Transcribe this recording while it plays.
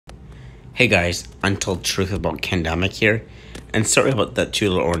Hey guys, Untold Truth about Domik here, and sorry about that two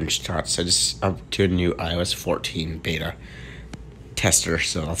little orange dots. I just up to a new iOS 14 beta tester,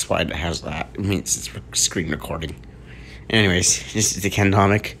 so that's why it has that. It means it's screen recording. Anyways, this is the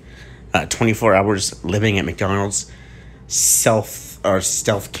Domik, 24 hours living at McDonald's, stealth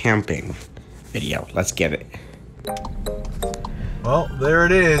camping video. Let's get it. Well, there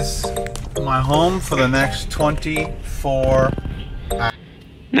it is. My home for the next 24 hours.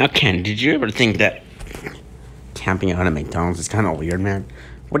 Now, Ken, did you ever think that camping out at McDonald's is kind of weird, man?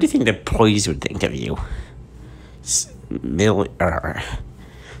 What do you think the employees would think of you? An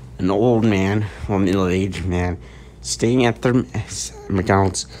old man, or middle-aged man, staying at their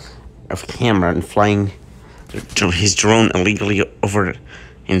McDonald's with a camera and flying his drone illegally over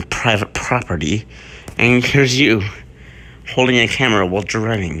in private property, and here's you holding a camera while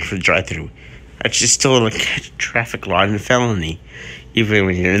driving for the drive-thru. That's just still a traffic law and a felony, even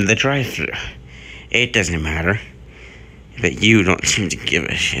when you're in the drive-thru. It doesn't matter. But you don't seem to give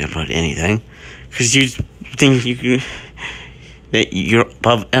a shit about anything, because you think that you're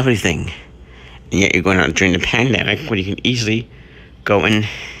above everything. And yet you're going out during the pandemic when you can easily go and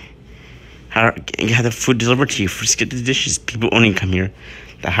have the food delivered to you. Just get the dishes. People only come here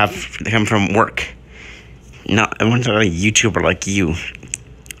they come from work. Not everyone's not a YouTuber like you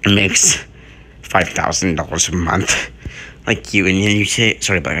makes $5,000 a month like you, and then you say,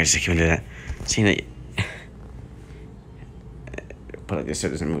 sorry about guys, I can't do that, saying that, but like I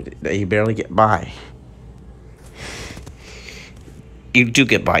said, that you barely get by. You do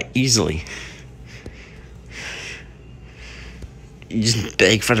get by easily. You just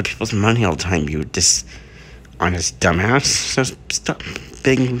beg for other people's money all the time, you dishonest dumbass. So stop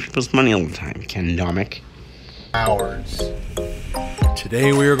begging for people's money all the time, Domik.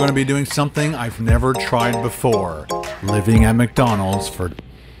 Today we are going to be doing something I've never tried before. Living at McDonald's for...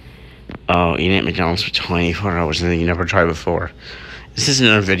 Oh, eating at McDonald's for 24 hours and then you never tried before. This is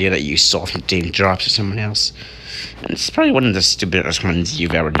another video that you saw from Dave Drops or someone else. And it's probably one of the stupidest ones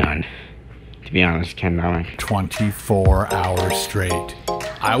you've ever done. To be honest, Domik. 24 hours straight.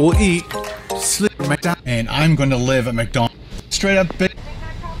 I will eat, sleep at McDonald's, and I'm going to live at McDonald's. Straight up big...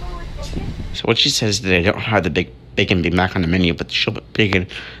 So what she says is they don't have the bacon Big Mac on the menu, but they show bacon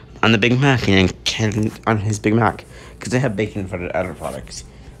on the Big Mac and Ken on his Big Mac, because they have bacon for the other products.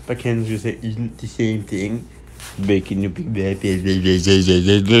 But Ken's just say, isn't the same thing? Bacon and Big Mac.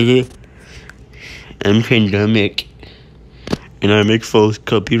 I'm Domik, and I make false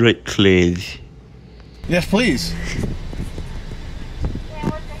copyright claims. Yes, please.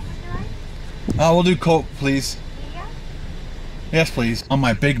 We'll do Coke, please. Yes, please. On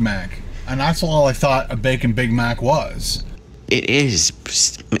my Big Mac. And that's all I thought a bacon Big Mac was. It is.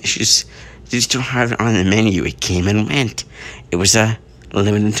 They just don't have it on the menu. It came and went. It was a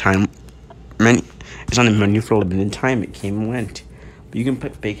limited time menu. It's on the menu for a limited time. It came and went. But you can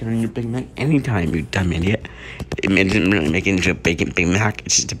put bacon on your Big Mac anytime, you dumb idiot. It didn't really make it into a bacon Big Mac.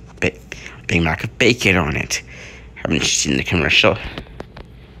 It's just a Big Mac with bacon on it. Haven't you seen the commercial?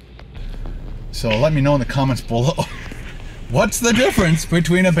 So let me know in the comments below. What's the difference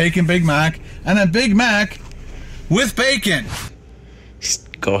between a bacon Big Mac and a Big Mac with bacon?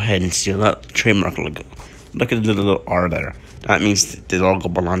 Just go ahead and steal that trademark logo. Look at the little R there. That means the logo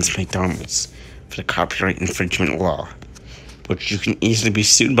belongs to McDonald's for the copyright infringement law, which you can easily be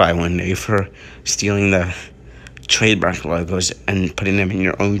sued by one day for stealing the trademark logos and putting them in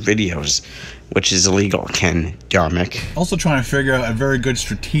your own videos, which is illegal, Domik. Also trying to figure out a very good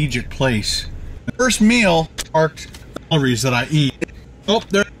strategic place. The first meal sparked calories that I eat. Oh,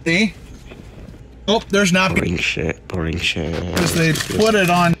 there's napkin. Boring shit. Because they put it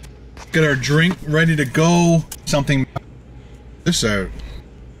on, get our drink ready to go. Something. This out.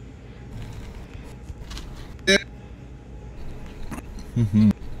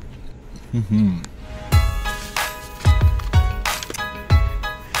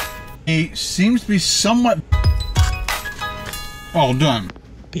 It seems to be somewhat all done.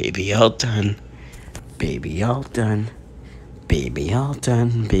 Baby all done. Baby all done. Baby all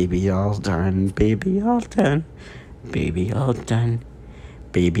done. Baby all done. Baby all done. Baby all done.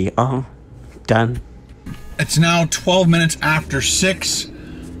 Baby all done. It's now 12 minutes after 6.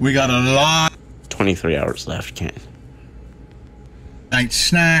 We got a lot. 23 hours left, Ken. Night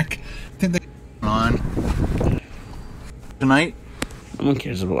snack. I think they're on tonight. No one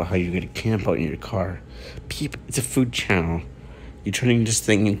cares about how you're gonna camp out in your car. It's a food channel. You're turning this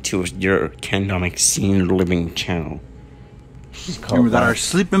thing into your Domik senior living channel. Remember that our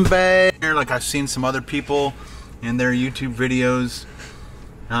sleeping bag here, like I've seen some other people in their YouTube videos.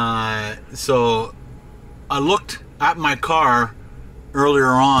 So I looked at my car earlier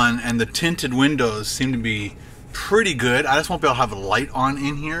on, and the tinted windows seem to be pretty good. I just won't be able to have a light on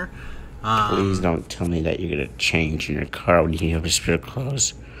in here. Please don't tell me that you're gonna change in your car when you have your spirit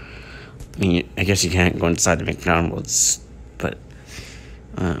clothes. I mean, I guess you can't go inside the McDonald's, but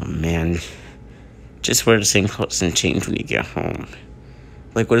oh man, just wear the same clothes and change when you get home.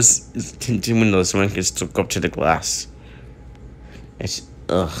 Like, what is tinted windows? Someone can still go up to the glass. It's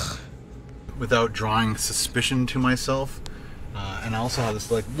ugh. Without drawing suspicion to myself, and I also have this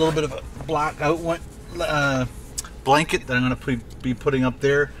like little bit of a black blanket that I'm gonna be putting up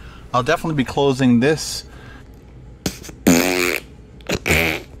there. I'll definitely be closing this.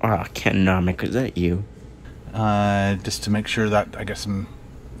 Oh, Ken Domik, is that you? Just to make sure that I get some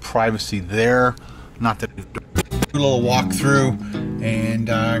privacy there. Not that do a little walk through and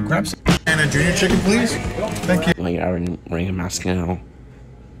grab some and a junior chicken, please. Thank you. Like, I'm wearing a mask now.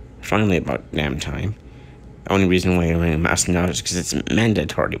 Finally, about damn time. The only reason why I'm wearing a mask now is because it's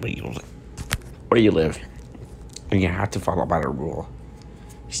mandatory where you live. And you have to follow by the rule.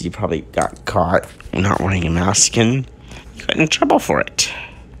 Because you probably got caught not wearing a mask and you got in trouble for it.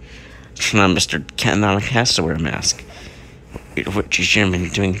 So now Mr. Ken Domik has to wear a mask. Which you should have been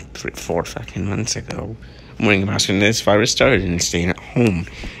doing 4 fucking months ago. I'm wearing a mask when this virus started and staying at home.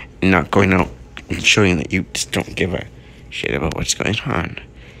 And not going out and showing that you just don't give a shit about what's going on.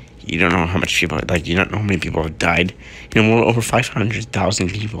 You don't know how much people, like, you don't know how many people have died. You know, well over 500,000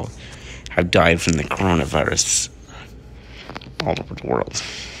 people have died from the coronavirus all over the world.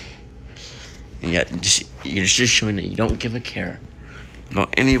 And yet, you're just showing that you don't give a care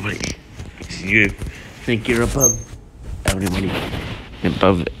about anybody. You think you're above everybody,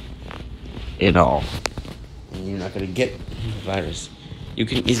 above it all. And you're not going to get the virus. You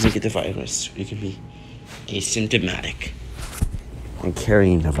can easily get the virus. You can be asymptomatic and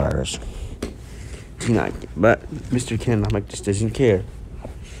carrying the virus. But Mr. Ken Domik just doesn't care.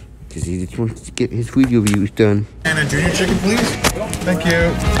 Because he just wants to get his video views done. And a junior chicken, please. Thank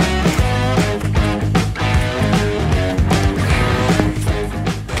you.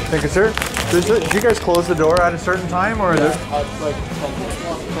 Thank you, sir. Do you guys close the door at a certain time, or is it like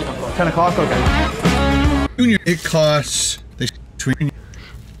 10 o'clock? Okay. Junior, it costs between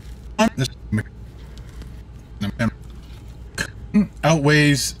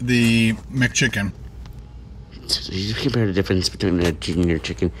outweighs the McChicken. So you compare the difference between the junior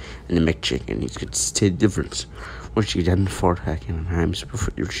chicken and the McChicken. You could see the difference. What you done 4 fucking times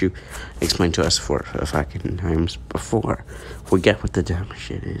before you explain to us 4 fucking times before we get what the damn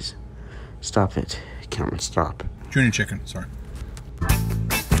shit is. Stop it, Cameron. Stop. Junior chicken, sorry.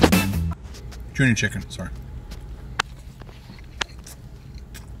 Junior chicken, sorry.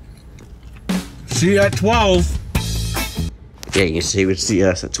 See you at 12. Yeah, you see, we'd see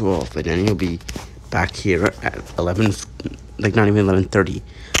us at 12, and then you'll be back here at 11, like not even 11:30.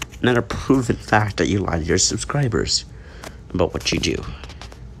 Another proven fact that you lie to your subscribers about what you do.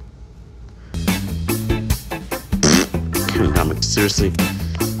 Seriously.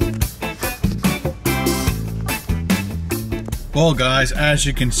 Well, guys, as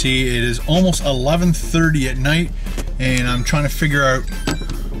you can see, it is almost 11:30 at night, and I'm trying to figure out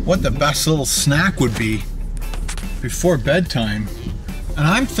what the best little snack would be before bedtime. And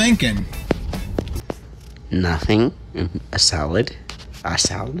I'm thinking nothing. A salad. A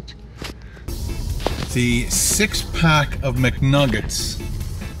salad. The 6-pack of McNuggets.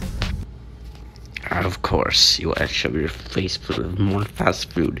 Of course, you want to shove your face full of more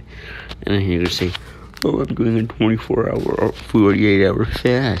fast food. And then you're going to say, oh, I'm going a 24-hour or 48-hour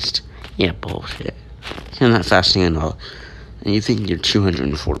fast. Yeah, bullshit. You're not fasting at all. And you think you're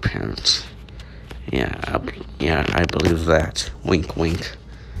 204 pounds. Yeah, I believe that. Wink, wink.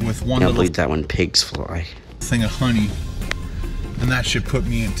 With one I believe that when pigs fly. Thing of honey. And that should put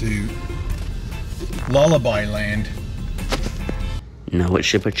me into lullaby land. No, it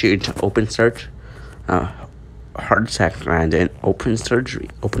should put you into open search, heart attack land, and open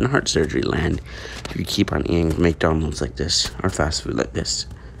heart surgery land. If you keep on eating McDonald's like this, or fast food like this.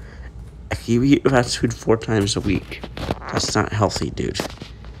 If you eat fast food 4 times a week, that's not healthy, dude.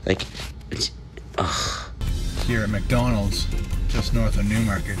 Like, it's, ugh. Here at McDonald's, just north of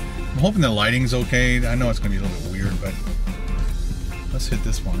Newmarket. I'm hoping the lighting's okay. I know it's gonna be a little bit weird, but let's hit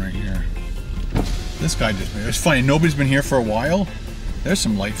this one right here. This guy just made it. It's funny, nobody's been here for a while. There's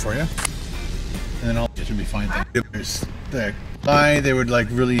some light for you. And then it should be fine. There's the guy they would like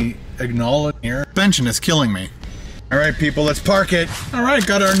really acknowledge here. Suspension is killing me. All right, people, let's park it. All right,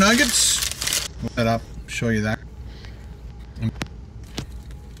 got our nuggets. Put that up, show you that.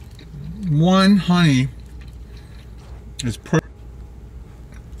 One honey is perfect.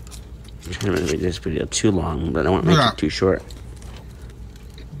 I'm trying to make this video too long, but I won't make it too short.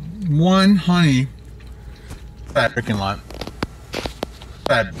 one honey. Bad freaking lot.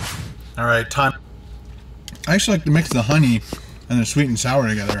 Bad. Alright, time. I actually like to mix the honey and the sweet and sour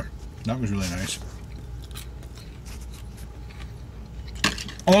together. That was really nice.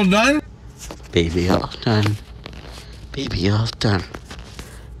 All done? Baby, all done. Baby, all done.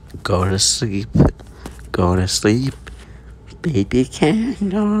 Go to sleep. Go to sleep. Baby can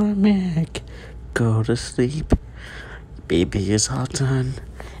domik. Go to sleep. Baby is all done.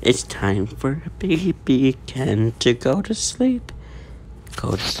 It's time for baby Ken to go to sleep.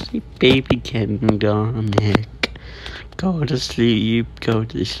 Go to sleep, baby Ken domik. Go to sleep,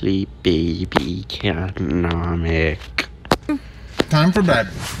 baby Ken domik. Time for bed.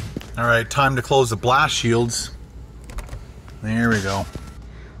 Alright, time to close the blast shields. There we go.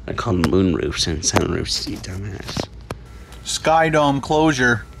 I call them moon roofs and sun roofs, you dumbass. Sky dome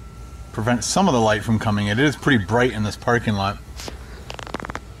closure prevents some of the light from coming in. It is pretty bright in this parking lot.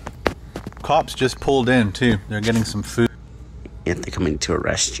 Cops just pulled in too. They're getting some food. Yeah, they're coming to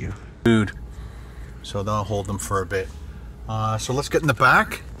arrest you. Food. So they'll hold them for a bit. So let's get in the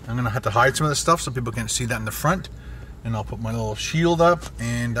back. I'm gonna have to hide some of this stuff so people can't see that in the front. And I'll put my little shield up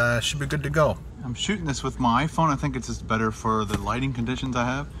and should be good to go. I'm shooting this with my iPhone. I think it's just better for the lighting conditions I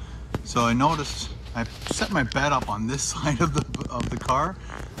have. So I noticed I set my bed up on this side of the car.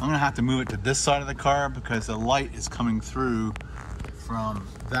 I'm gonna have to move it to this side of the car because the light is coming through from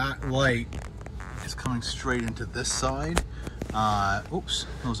that light is coming straight into this side. Oops,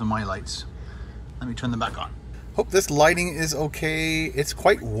 those are my lights. Let me turn them back on. Hope this lighting is okay. It's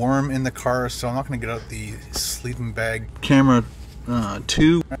quite warm in the car, so I'm not gonna get out the sleeping bag. Camera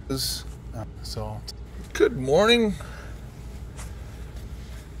 2. So, good morning.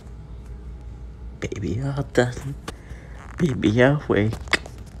 Baby all done. Baby awake.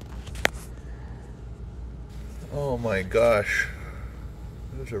 Oh my gosh.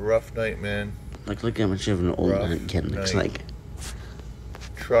 It was a rough night, man. Like, look how much of an old man Ken looks like.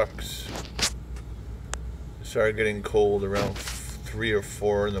 Trucks started getting cold around 3 or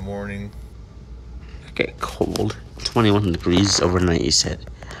 4 in the morning. Get cold. 21 degrees overnight, you said.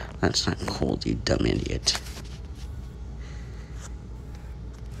 That's not cold, you dumb idiot.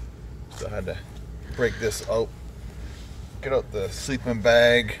 So I had to break this out, get out the sleeping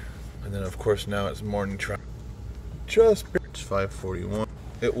bag, and then of course now it's morning traffic. It's 5:41.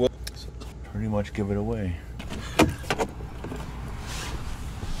 It will pretty much give it away.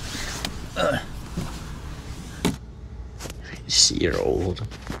 See your old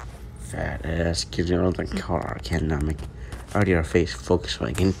fat ass kids around the car. Ken domik. Already our face focus so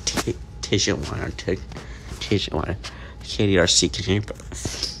I can tissue water. KDRC, can you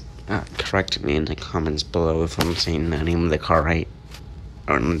correct me in the comments below if I'm saying the name of the car right?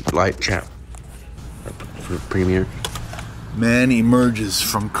 Or in the live chat for premiere. Man emerges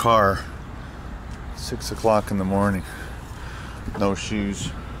from car. 6 o'clock in the morning. No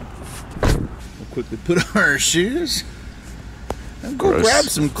shoes. We'll quickly put on our shoes and go Gross. grab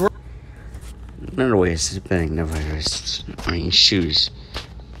some Another way of spreading the virus, wearing shoes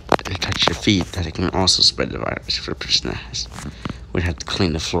that touch your feet, that it can also spread the virus for a person that has. Would have to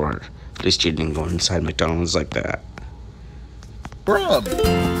clean the floor. At least you didn't go inside McDonald's like that. grub.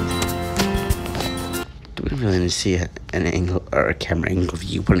 Do we really need to see an angle or a camera angle of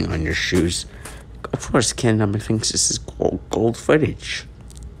you putting on your shoes? Of course, Ken domik thinks this is gold footage.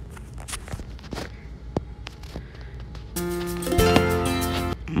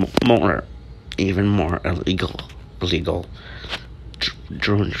 Even more illegal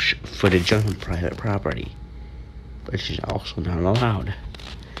drone footage on private property, which is also not allowed.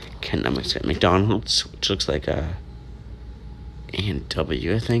 Ken domik's at McDonald's, which looks like a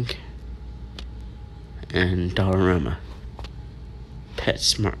A&W, I think, and Dollarama,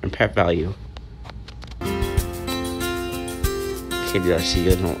 PetSmart, and Pet Value. KDRC,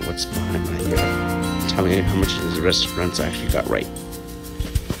 you know what's behind my ear. Tell me how much of the restaurants I actually got right.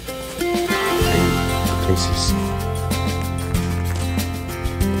 Places.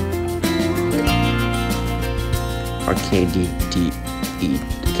 RKDDE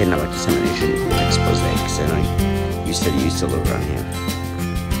cannot examination expose because I know you said you used to live around here.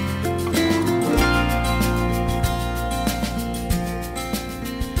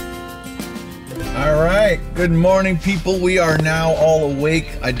 Alright, good morning people. We are now all awake.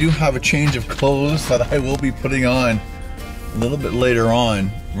 I do have a change of clothes that I will be putting on a little bit later on.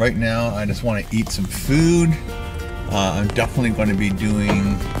 Right now, I just want to eat some food. I'm definitely going to be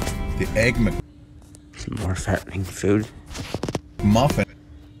doing the egg Some more fattening food. muffin.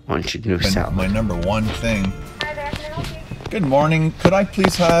 Why don't you do salad? My number one thing. Good morning. Could I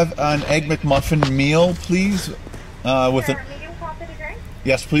please have an egg McMuffin meal, please? With a medium coffee to drink?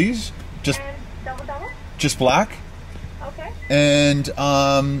 Yes, please. Just And double? just black. Okay. And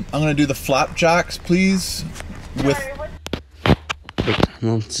I'm gonna do the flapjacks, please. With Sorry, what?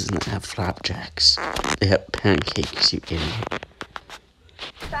 McDonald's does not have flapjacks. They have pancakes, you idiot.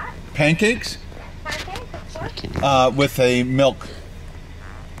 That? pancakes, Pancakes, of course. with a milk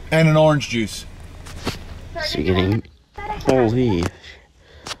and an orange juice. Sorry, So did you're you getting want holy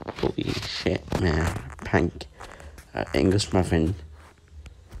shit, man. English muffin,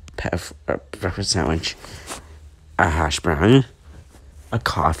 breakfast sandwich, a hash brown, a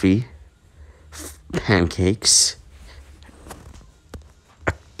coffee, pancakes,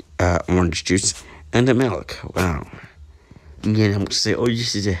 orange juice, and a milk. Wow. Yeah, I'm gonna say, oh,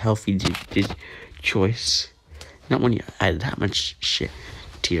 this is a healthy choice. Not when you add that much shit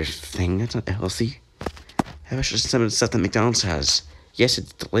to your thing. That's not healthy. Have extra some of the stuff that McDonald's has. Yes,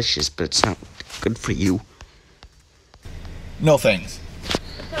 it's delicious, but it's not good for you. No thanks.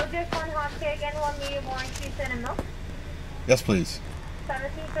 So just one hot cake and one medium orange juice and a milk. Yes, please.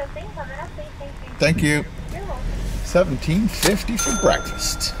 17.15 coming up, please. Thank you. Thank you. You're welcome. $17.50 for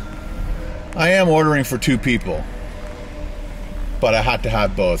breakfast. I am ordering for 2 people, but I had to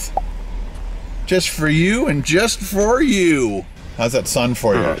have both. Just for you and just for you. How's that sun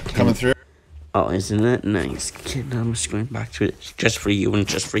for you? Okay. Coming through? Oh, isn't that nice? Kid, I'm just going back to it. It's just for you and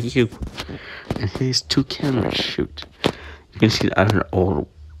just for you. And here's 2 cameras. Shoot. You can see the other old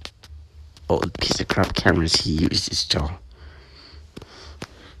piece of crap cameras he uses still.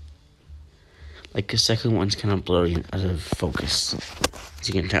 Like the second one's kind of blurry and out of focus, as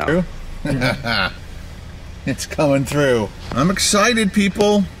you can tell. Through? It's coming through. I'm excited,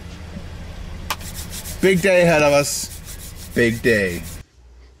 people. Big day ahead of us. Big day.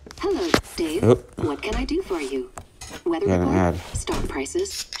 Hello, Dave. Oh. What can I do for you? Weather Got an report, ad. stock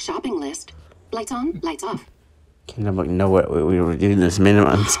prices, shopping list, lights on, lights off. Can't nobody know what we were doing this minute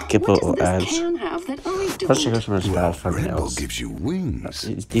What unskippable does this ads. can have that I First, don't? customers bad for Red Bull nails. gives you wings.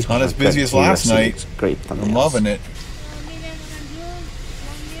 These Not as busy as last night. Great I'm thumbnails. loving it.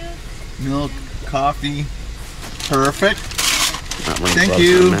 Milk, coffee. Perfect. Not wearing Thank gloves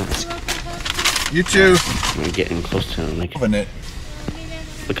you. and a mask. You too. We're getting close to him. Like, Loving it.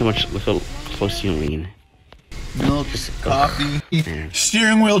 look how close you lean. Milk, coffee. Man.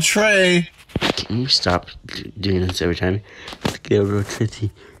 Steering wheel tray. Can you stop doing this every time? Get over a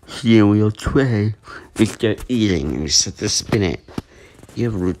tricky wheel tray. We start eating and you set to spin it.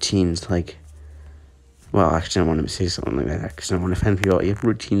 You have routines like. Well, actually, I don't want to say something like that because I don't want to offend people. You have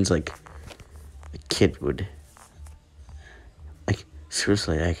routines like a kid would. Like,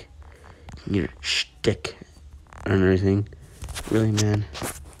 seriously, like, your shtick and everything. Really, man?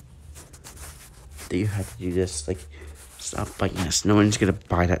 That you have to do this, like, stop biting us. No one's gonna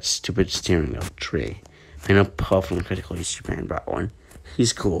buy that stupid steering wheel tray. I know Paul from Critical Superman bought one.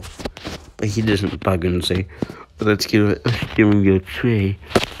 He's cool. But he doesn't bug and say, oh, let's get a steering wheel tray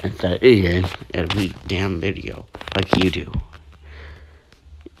and that in every damn video. Like you do.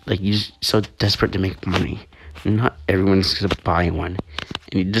 Like, you're so desperate to make money. Not everyone's gonna buy one.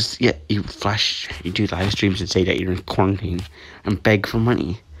 And you just, you do live streams and say that you're in quarantine and beg for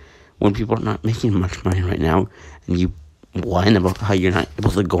money. When people are not making much money right now, and you whine about how you're not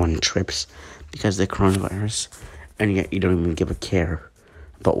able to go on trips because of the coronavirus, and yet you don't even give a care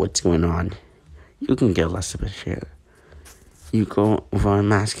about what's going on, you can give less of a shit. You go without a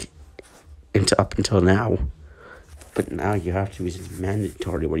mask up until now, but now you have to. It's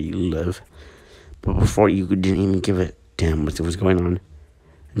mandatory where you live. But before, you didn't even give a damn what was going on.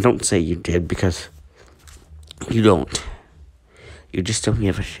 And don't say you did, because you don't. You just don't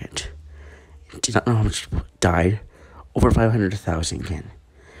give a shit. You do not know how much people died. Over 500,000 again.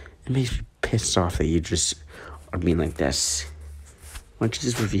 It makes me pissed off that you just are being like this. Why don't you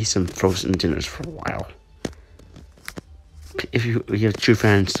just review some frozen dinners for a while? If you're true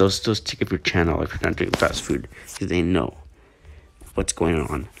fans, they'll still stick up your channel if you're not doing fast food, because they know what's going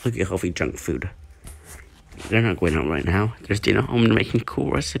on. Look at healthy junk food. They're not going out right now. They're staying at home and making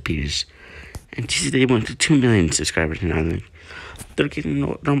cool recipes. And they went to 2 million subscribers now. They're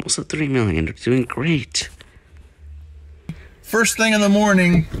almost at 3 million. They're doing great. First thing in the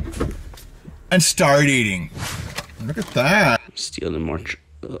morning and start eating. Look at that. Steal the more.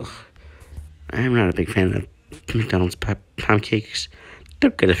 I'm not a big fan of McDonald's pancakes. They're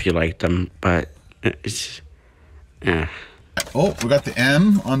good if you like them, but it's. Oh, we got the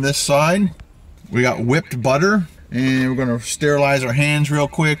M on this side. We got whipped butter, and we're gonna sterilize our hands real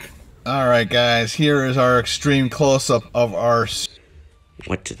quick. All right, guys, here is our extreme close-up of our.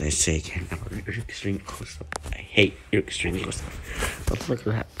 What did I say again about your extreme close-up? I hate your extreme close-up. But look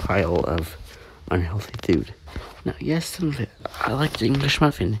at that pile of unhealthy food. Now, yes, some of it, I like the English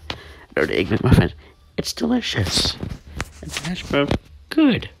muffin, or the Egg McMuffin. It's delicious. And hash brown,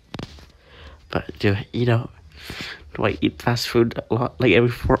 good. But do I eat fast food a lot, like every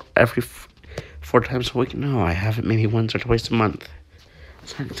four times a week? No, I have it maybe once or twice a month.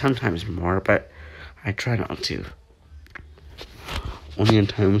 Sometimes more, but I try not to. Only in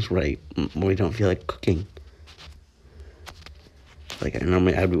times when we don't feel like cooking. Like,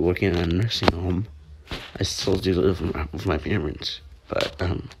 I'd be working in a nursing home. I still do live with my parents, but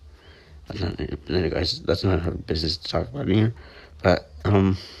that's not our business to talk about here. But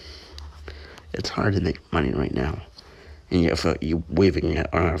it's hard to make money right now, and yet you waving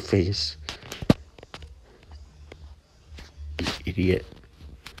it on our face, you idiot.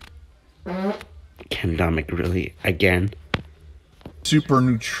 Ken Domik, really, again. Super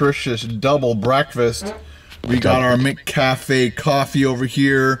nutritious double breakfast. We got our McCafe coffee over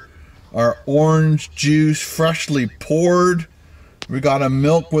here, our orange juice freshly poured. We got a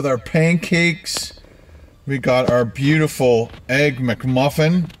milk with our pancakes. We got our beautiful Egg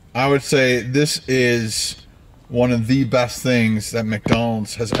McMuffin. I would say this is one of the best things that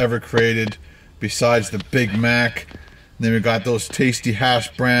McDonald's has ever created besides the Big Mac. And then we got those tasty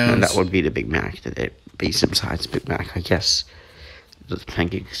hash browns. And that would be the Big Mac, that it base besides Big Mac, I guess. The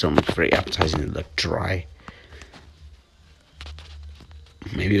pancakes don't look very appetizing, they look dry.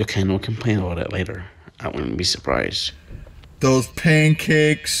 Maybe Ken will complain about it later. I wouldn't be surprised. Those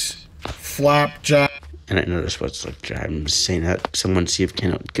pancakes, flapjack. And I noticed what's like dry. I'm just saying that. Someone see if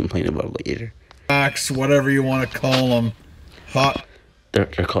Ken will complain about it later. Whatever you want to call them. Hot. They're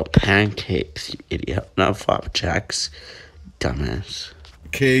called pancakes, you idiot. Not flapjacks. Dumbass.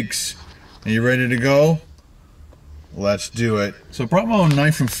 Cakes. Are you ready to go? Let's do it. So I brought my own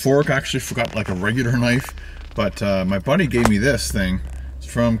knife and fork. I actually forgot like a regular knife. But my buddy gave me this thing. It's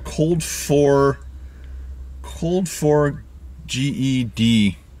from Cold 4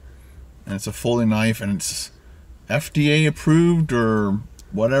 GED. And it's a folding knife, and it's FDA approved or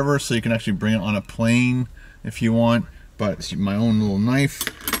whatever, so you can actually bring it on a plane if you want. But it's my own little knife.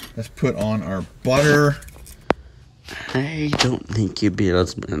 Let's put on our butter. I don't think you'd be able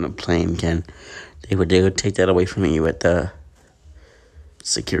to put on a plane, Ken. They would take that away from you at the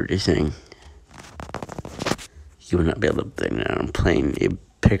security thing. You would not be able to put it on a plane. You'd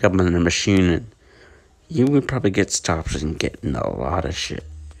pick up on the machine, and you would probably get stopped and get in a lot of shit.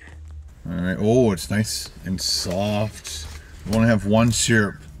 Alright, oh, it's nice and soft. You want to have one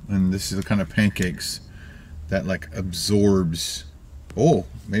syrup, and this is the kind of pancakes that like absorbs. Oh,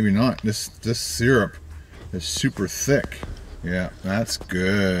 maybe not. This syrup is super thick. Yeah, that's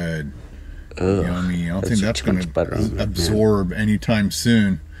good. Ugh, yummy. I don't think that's going to absorb anytime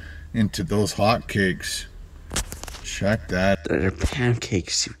soon into those hot cakes. Check that. They're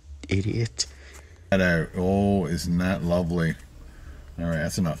pancakes, you idiot. That out. Oh, isn't that lovely? Alright,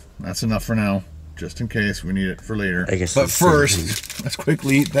 that's enough. That's enough for now. Just in case we need it for later. I guess. But first, let's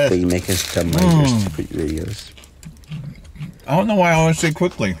quickly eat this. But you make us dumb like your stupid videos. I don't know why I always say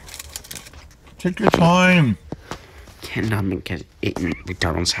quickly. Take your time. Ken Domik has eaten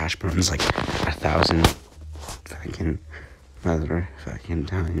McDonald's hash browns like 1,000 fucking other fucking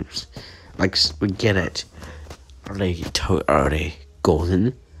times. Like, we get it. Are they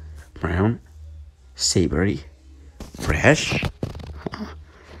golden, brown, savory, fresh?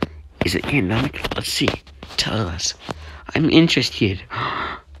 Is it Ken Domik? Let's see. Tell us. I'm interested.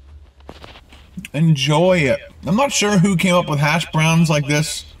 Enjoy it. I'm not sure who came up with hash browns like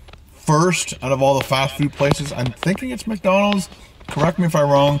this first out of all the fast food places. I'm thinking it's McDonald's. Correct me if I'm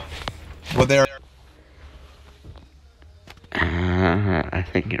wrong. But they're... I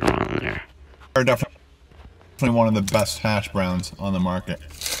think you're wrong there. They're definitely one of the best hash browns on the market.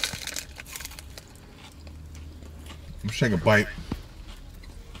 Let's take a bite.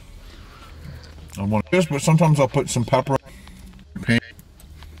 I want this, but sometimes I'll put some pepper.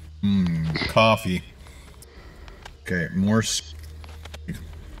 Coffee. Okay, more.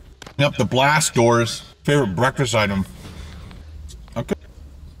 Up the blast doors. Favorite breakfast item. Okay.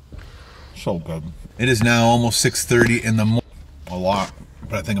 So good. It is now almost 6:30 in the morning. A lot,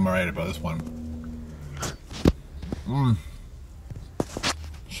 but I think I'm alright about this one.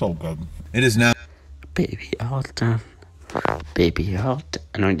 So good. It is now. Baby, all done. Baby, all done.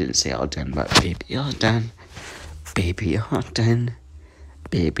 I know I didn't say all done, but baby, all done. Baby, all done.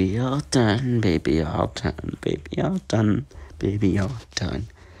 Baby, all done. Baby, all done. Baby, all done. Baby, all done.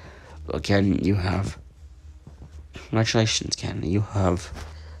 Well, Ken, you have... Congratulations, Ken. You have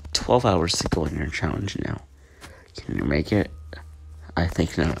 12 hours to go in your challenge now. Can you make it? I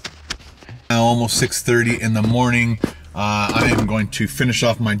think not. Now almost 6:30 in the morning. I am going to finish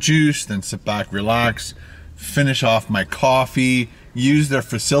off my juice, then sit back, relax, finish off my coffee, use their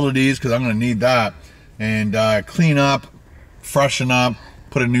facilities because I'm going to need that, and clean up, freshen up,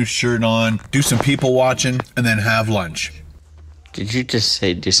 put a new shirt on, do some people watching, and then have lunch. Did you just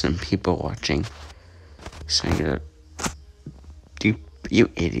say do some people watching? So you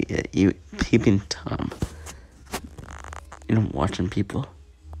idiot, you peeping Tom. You don't watching people.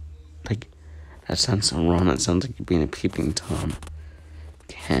 Like, that sounds so wrong. That sounds like you're being a peeping Tom.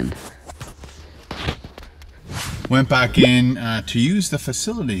 Ken. Went back in to use the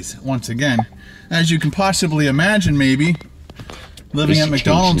facilities once again. As you can possibly imagine, maybe, living at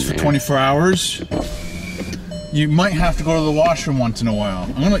McDonald's for 24 hours, you might have to go to the washroom once in a while.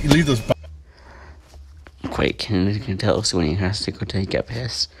 I'm gonna let you leave those. Wait, Ken can tell us when he has to go take a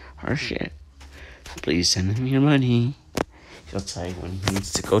piss or shit. Please send him your money. He'll tell you when he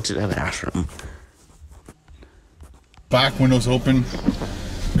needs to go to the bathroom. Back windows open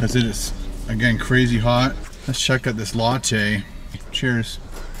because it is again crazy hot. Let's check out this latte. Cheers.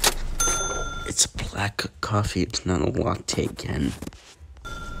 It's a black coffee. It's not a latte, Ken.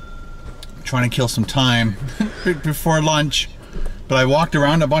 Trying to kill some time before lunch, but I walked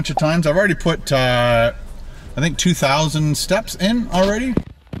around a bunch of times. I've already put I think 2,000 steps in already.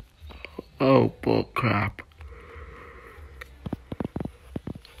 Oh, bull crap.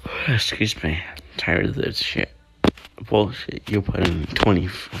 Excuse me. I'm tired of this shit. Bullshit. You put in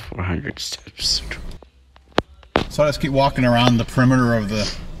 2,400 steps. So I just keep walking around the perimeter of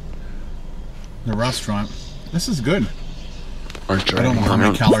the restaurant. This is good. I don't know how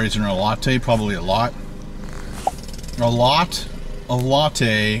many calories are in a latte. Probably a lot. A lot of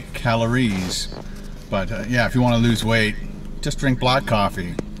latte calories. But yeah, if you want to lose weight, just drink black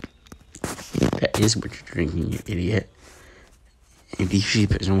coffee. That is what you're drinking, you idiot. And usually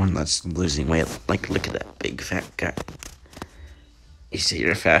there's no one that's losing weight. Like, look at that big fat guy. You say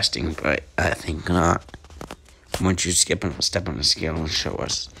you're fasting, but I think not. Why don't you step on the scale and show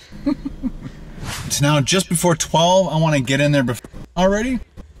us? It's now just before 12. I want to get in there already.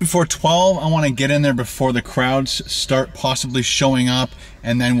 Before 12, I want to get in there before the crowds start possibly showing up,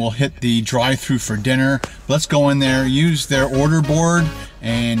 and then we'll hit the drive-thru for dinner. Let's go in there, use their order board,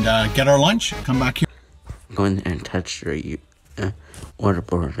 and get our lunch. Come back here. Go in there and touch your order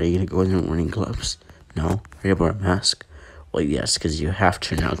board. Are you going to go in there wearing gloves? No? Are you going to wear a mask? Well, yes, because you have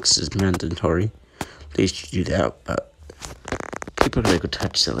to now, because it's mandatory. At least you do that, but people are going to go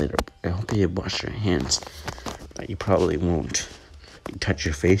touch that later. I hope you wash your hands, but you probably won't. You touch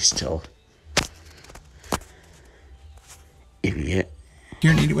your face still. Idiot.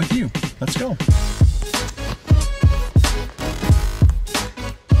 Here and eat it with you. Let's go.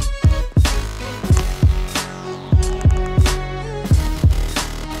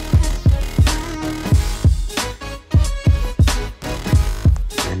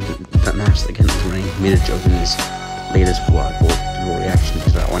 And that mask again is running. He made a joke in his latest vlog. We'll do a reaction to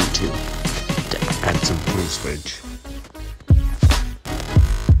that one too. To add some footage.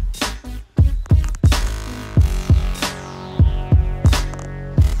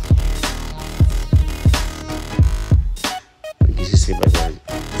 By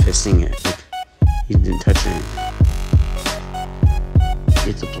fisting it, like, he didn't touch it. He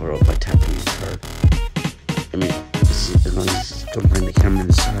hits the blow up by tapping his card. I mean, as long as you don't bring the camera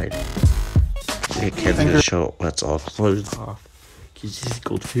inside, the camera show that's all closed off. Because this is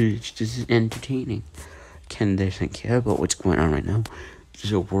goldfish. This is entertaining. Ken doesn't care about what's going on right now.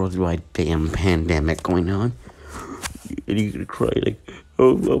 There's a worldwide pandemic going on. And you're gonna cry like,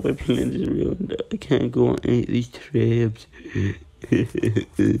 oh, well, my plans are ruined. I can't go on any of these trips.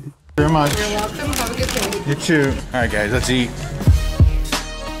 Very much. You're welcome. Have a good day. You too. Alright guys, let's eat.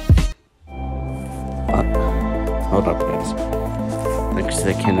 Hold up, guys. Next to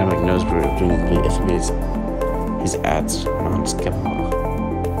the pandemic knows we're doing his ads on skip.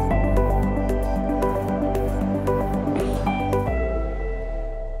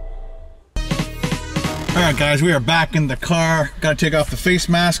 Alright guys, we are back in the car. Gotta take off the face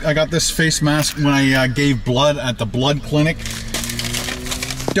mask. I got this face mask when I gave blood at the blood clinic.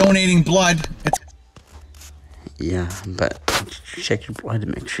 Donating blood. Yeah, but check your blood to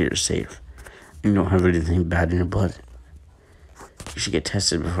make sure you're safe. You don't have anything bad in your blood. You should get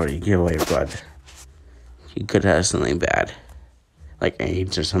tested before you give away your blood. You could have something bad, like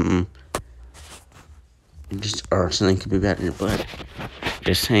AIDS or something. Or something could be bad in your blood.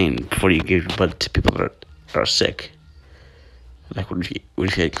 Just saying, before you give your blood to people that are sick. Like, what if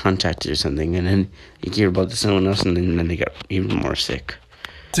you had contacted or something, and then you give your blood to someone else, and then they got even more sick.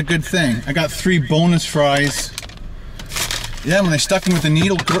 It's a good thing. I got 3 bonus fries. Yeah, when they stuck them with the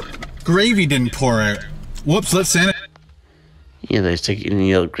needle, gravy didn't pour out. Whoops, let's send it. Yeah, they stick it in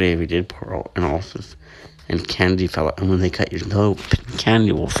the gravy did pour out, and also, and candy fell out. And when they cut your throat,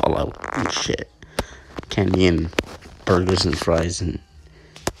 candy will fall out and shit. Candy and burgers and fries and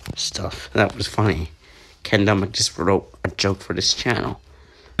stuff. That was funny. Ken Domik just wrote a joke for this channel.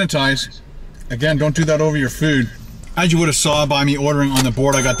 Sanitize. Again, don't do that over your food. As you would have saw by me ordering on the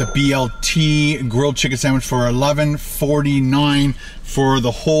board, I got the BLT grilled chicken sandwich for $11.49 for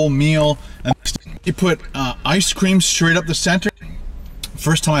the whole meal. And you put ice cream straight up the center.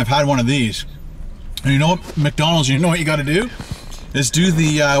 First time I've had one of these. And you know what, McDonald's, you know what you got to do? Is do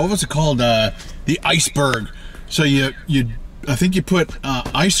the, what was it called? The iceberg. So I think you put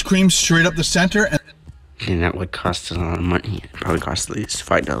ice cream straight up the center. And that would cost a lot of money. It probably cost at least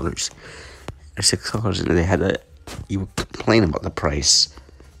 $5 or $6. And they had you would complain about the price.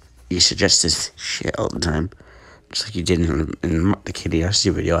 You suggest this shit all the time. Just like you did in the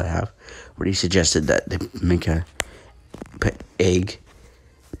KDSC video I have, where he suggested that they make put egg,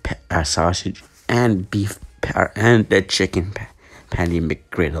 sausage, and beef, and the chicken patty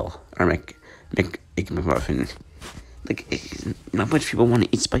McGriddle, or McMuffin. Like, not much people want to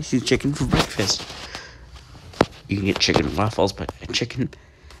eat spicy chicken for breakfast. You can get chicken waffles, but a chicken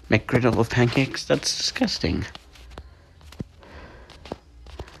McGriddle with pancakes, that's disgusting.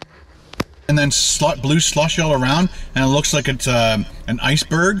 And then blue slush all around, and it looks like it's an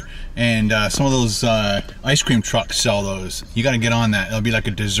iceberg, and some of those ice cream trucks sell those. You got to get on that. It'll be like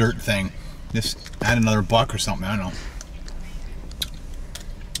a dessert thing. Just add another buck or something, I don't know.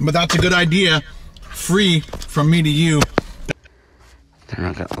 But that's a good idea. Free from me to you. They're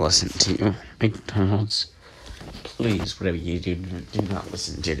not gonna listen to you. McDonald's, please, whatever you do not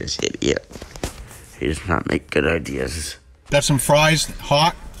listen to this idiot. He does not make good ideas. Got some fries,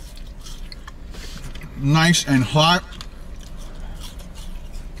 hot. Nice and hot.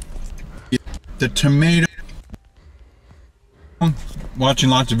 The tomato. Watching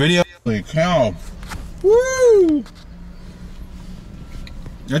lots of videos. Holy cow. Woo!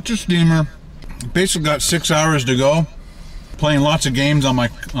 That's a steamer. Basically got 6 hours to go. Playing lots of games on my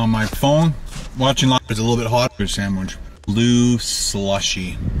phone. Watching lots. It's a little bit hotter sandwich. Blue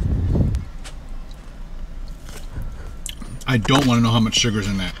slushy. I don't want to know how much sugar's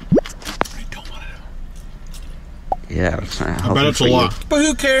in that. I don't want to know. Yeah, it's not healthy. I bet it's a lot. But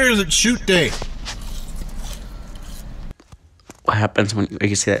who cares? It's shoot day. What happens when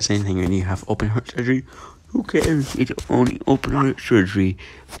you say that same thing when you have open heart surgery? Who cares? It's only open heart surgery.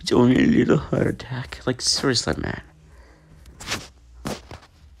 It's only a little heart attack. Like, seriously, man.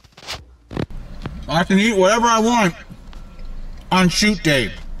 I can eat whatever I want on shoot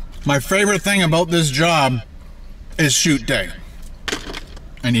day. My favorite thing about this job is shoot day.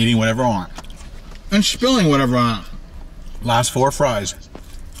 And eating whatever I want. And spilling whatever I want. Last 4 fries.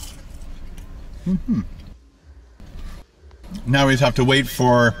 Now we just have to wait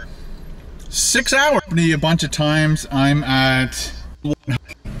for 6 hours. A bunch of times. I'm at...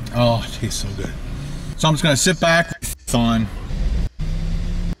 Oh, it tastes so good. So I'm just going to sit back on...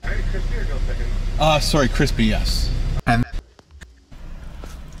 Sorry, crispy, yes. And...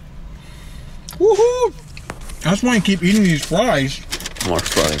 Woohoo! That's why I keep eating these fries. More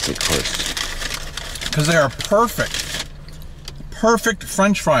fries, of course. Because they are perfect. Perfect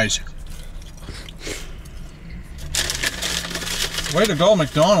French fries. Way to go,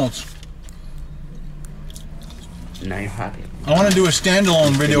 McDonald's. Now you're happy. I want to do a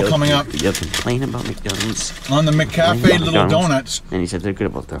standalone video coming up You'll complain about McDonald's. on the McCafe little donuts. And he said they're good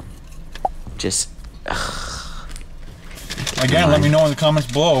about them. Just... Again, let me know in the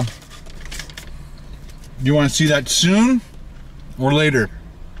comments below. Do you want to see that soon or later?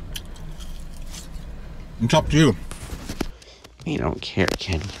 It's up to you. We don't care,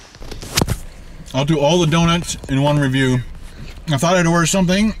 Ken. I'll do all the donuts in one review. I thought I'd order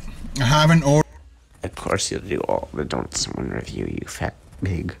something. I haven't ordered. Of course you'll do all the donuts in one review, you fat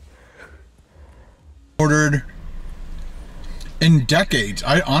pig. Ordered in decades.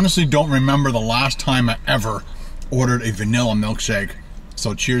 I honestly don't remember the last time I ever ordered a vanilla milkshake.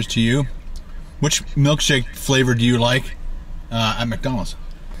 So cheers to you. Which milkshake flavor do you like at McDonald's?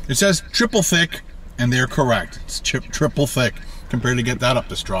 It says triple thick, and they're correct. It's triple thick compared to get that up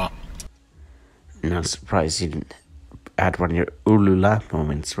the straw. I'm not surprised you didn't add one of your ooh-la-la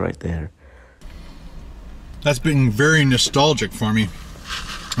moments right there. That's been very nostalgic for me.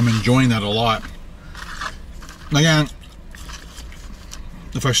 I'm enjoying that a lot. Again,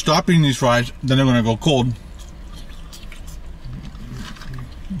 if I stop eating these fries, then they're gonna go cold.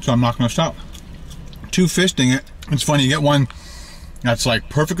 So I'm not gonna stop. Two-fisting it. It's funny, you get one that's like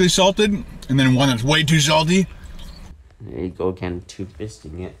perfectly salted, and then one that's way too salty. There you go again,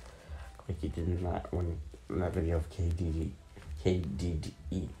 two-fisting it. Like you did in that video of KD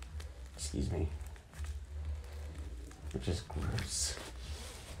KDDE. Excuse me. Which is gross.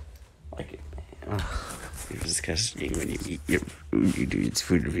 Like, it's disgusting when you eat your food. You do its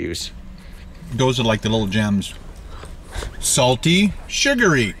food reviews. Those are like the little gems. Salty,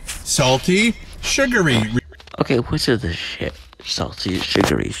 sugary. Salty, sugary. Okay, what's with this shit? Salty,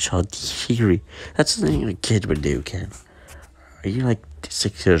 sugary. That's something a kid would do, Ken. Are you like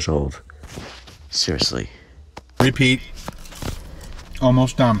 6 years old? Seriously. Repeat.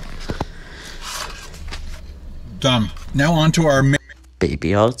 Almost done. Done. Now on to our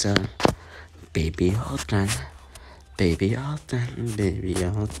baby all done. Baby all done. Baby all done. Baby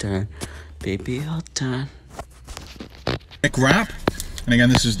all done. Baby all done. wrap. And again,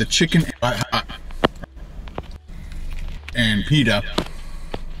 this is the chicken and pita.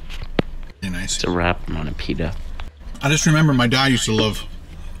 Very nice. It's a wrap on a pita. I just remember my dad used to love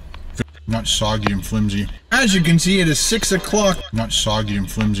not soggy and flimsy. As you can see, it is 6 o'clock. Not soggy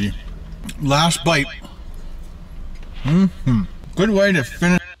and flimsy. Last bite. Good way to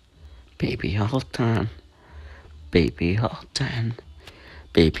finish. Baby all done. Baby all done.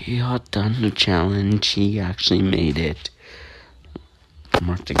 Baby all done. The challenge. He actually made it.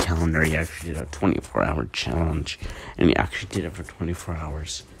 Mark the calendar. He actually did a 24-hour challenge. And he actually did it for 24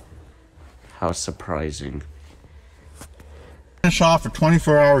 hours. How surprising. Finish off a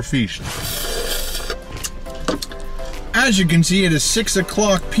 24-hour feast. As you can see, it is 6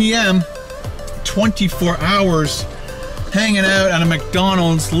 o'clock p.m. 24 hours. Hanging out at a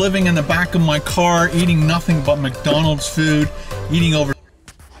McDonald's, living in the back of my car, eating nothing but McDonald's food, eating over.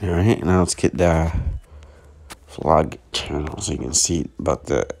 Alright, now let's get the vlog channel so you can see about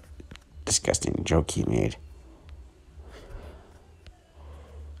the disgusting joke he made.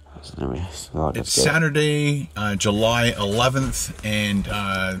 It's Saturday, July 11th, and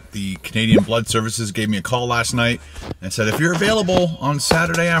the Canadian Blood Services gave me a call last night and said, if you're available on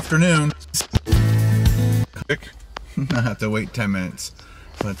Saturday afternoon, I have to wait 10 minutes.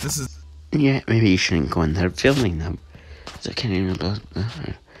 But this is... Yeah, maybe you shouldn't go in there filming them. So I can't even...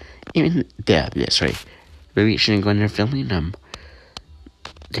 Yeah, that's right. Maybe you shouldn't go in there filming them.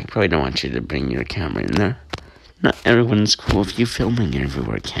 They probably don't want you to bring your camera in there. Not everyone's cool with you filming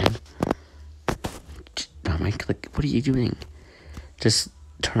everywhere, Ken. Domik, like, what are you doing? Just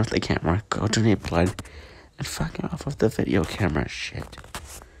turn off the camera, go donate blood, and fuck off of the video camera shit.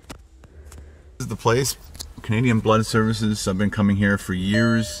 This is the place. Canadian Blood Services. I've been coming here for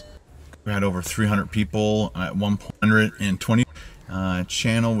years. We had over 300 people at 120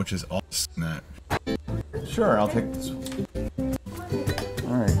 channel, which is awesome. That. Sure, I'll take this one.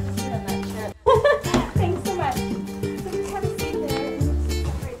 All right. Thanks so much. So just have a seat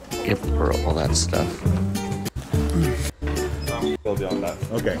there. Yep, for all that stuff. Go beyond that.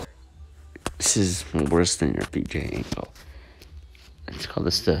 Okay. This is worse than your BJ angle. Let's call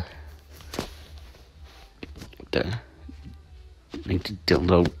this the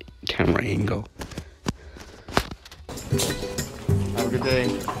dildo camera angle. Have a good day.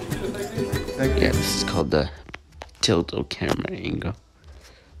 Thank you. Yeah, this is called the dildo camera angle.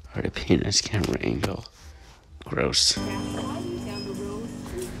 Or the penis camera angle. Gross.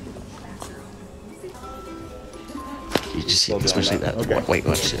 You just see, especially that. Okay. Wait,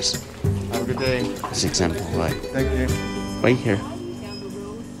 watch this. Have a good day. This example, right? Thank you. Right here.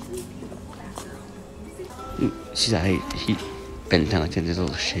 See that he bent down like that, did a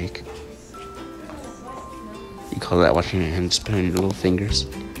little shake. You call that washing your hands, put on your little fingers.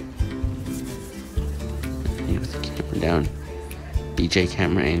 And you put the camera down. BJ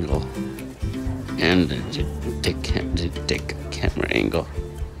camera angle. And the dick camera angle.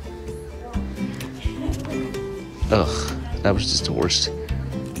 Ugh, that was just the worst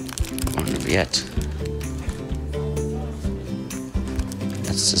one yet.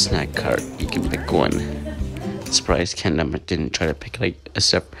 That's the snack cart. You can pick one. Surprised Ken didn't try to pick like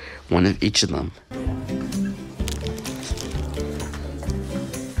one of each of them.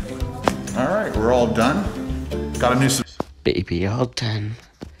 All right, we're all done. Got a new Baby all done.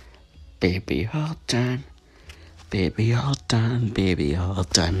 Baby all done. Baby all done. Baby all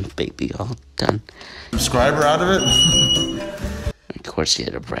done. Baby all done. subscriber out of it. Of course you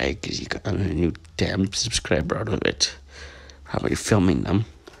had to brag because you got a new damn subscriber out of it. Probably filming them.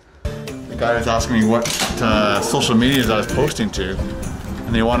 The guy was asking me what social medias I was posting to,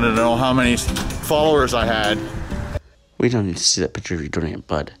 and they wanted to know how many followers I had. We don't need to see that picture of you donating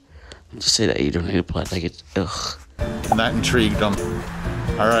blood. Just say that you donated blood like it's ugh. And that intrigued them.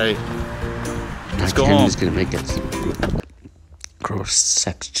 All right, let's go Ken home. is gonna make a gross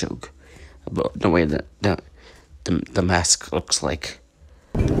sex joke about the way that the mask looks like.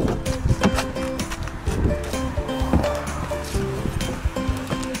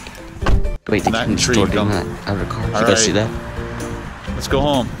 Wait, they That can tree store come- that out of the car. Did you All guys see right. that? Let's go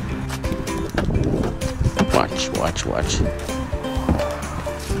home. Watch.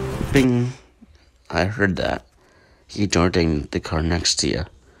 Bing. I heard that. He darting the car next to you.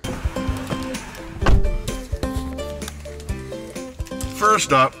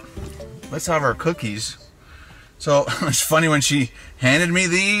 First up, let's have our cookies. So it's funny when she handed me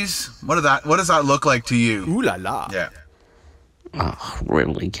these. What does that look like to you? Ooh la la. Yeah. Oh,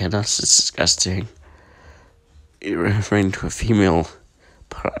 really, Kenneth? It's disgusting. You're referring to a female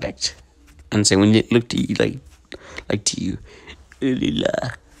product and saying when it looked at you like to you. Ooh la la.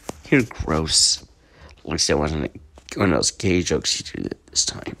 You're gross. At least it wasn't one of those gay jokes you did this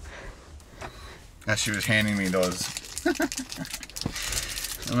time. As she was handing me those.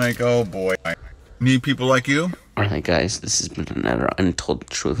 I'm like, oh boy. Need people like you? Alright guys, this has been another untold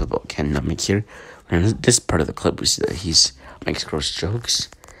truth about Ken Domik here. In this part of the clip we see that he makes gross jokes.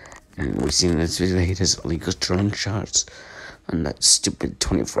 And we see in this video that he does illegal drone shots on that stupid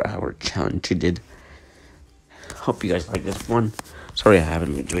 24-hour challenge he did. Hope you guys like this one. Sorry I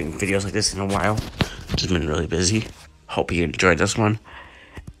haven't been doing videos like this in a while. Just been really busy. Hope you enjoyed this one.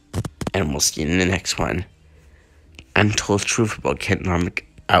 And we'll see you in the next one. Untold truth about Ken Domik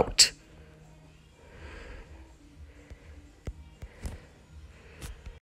out.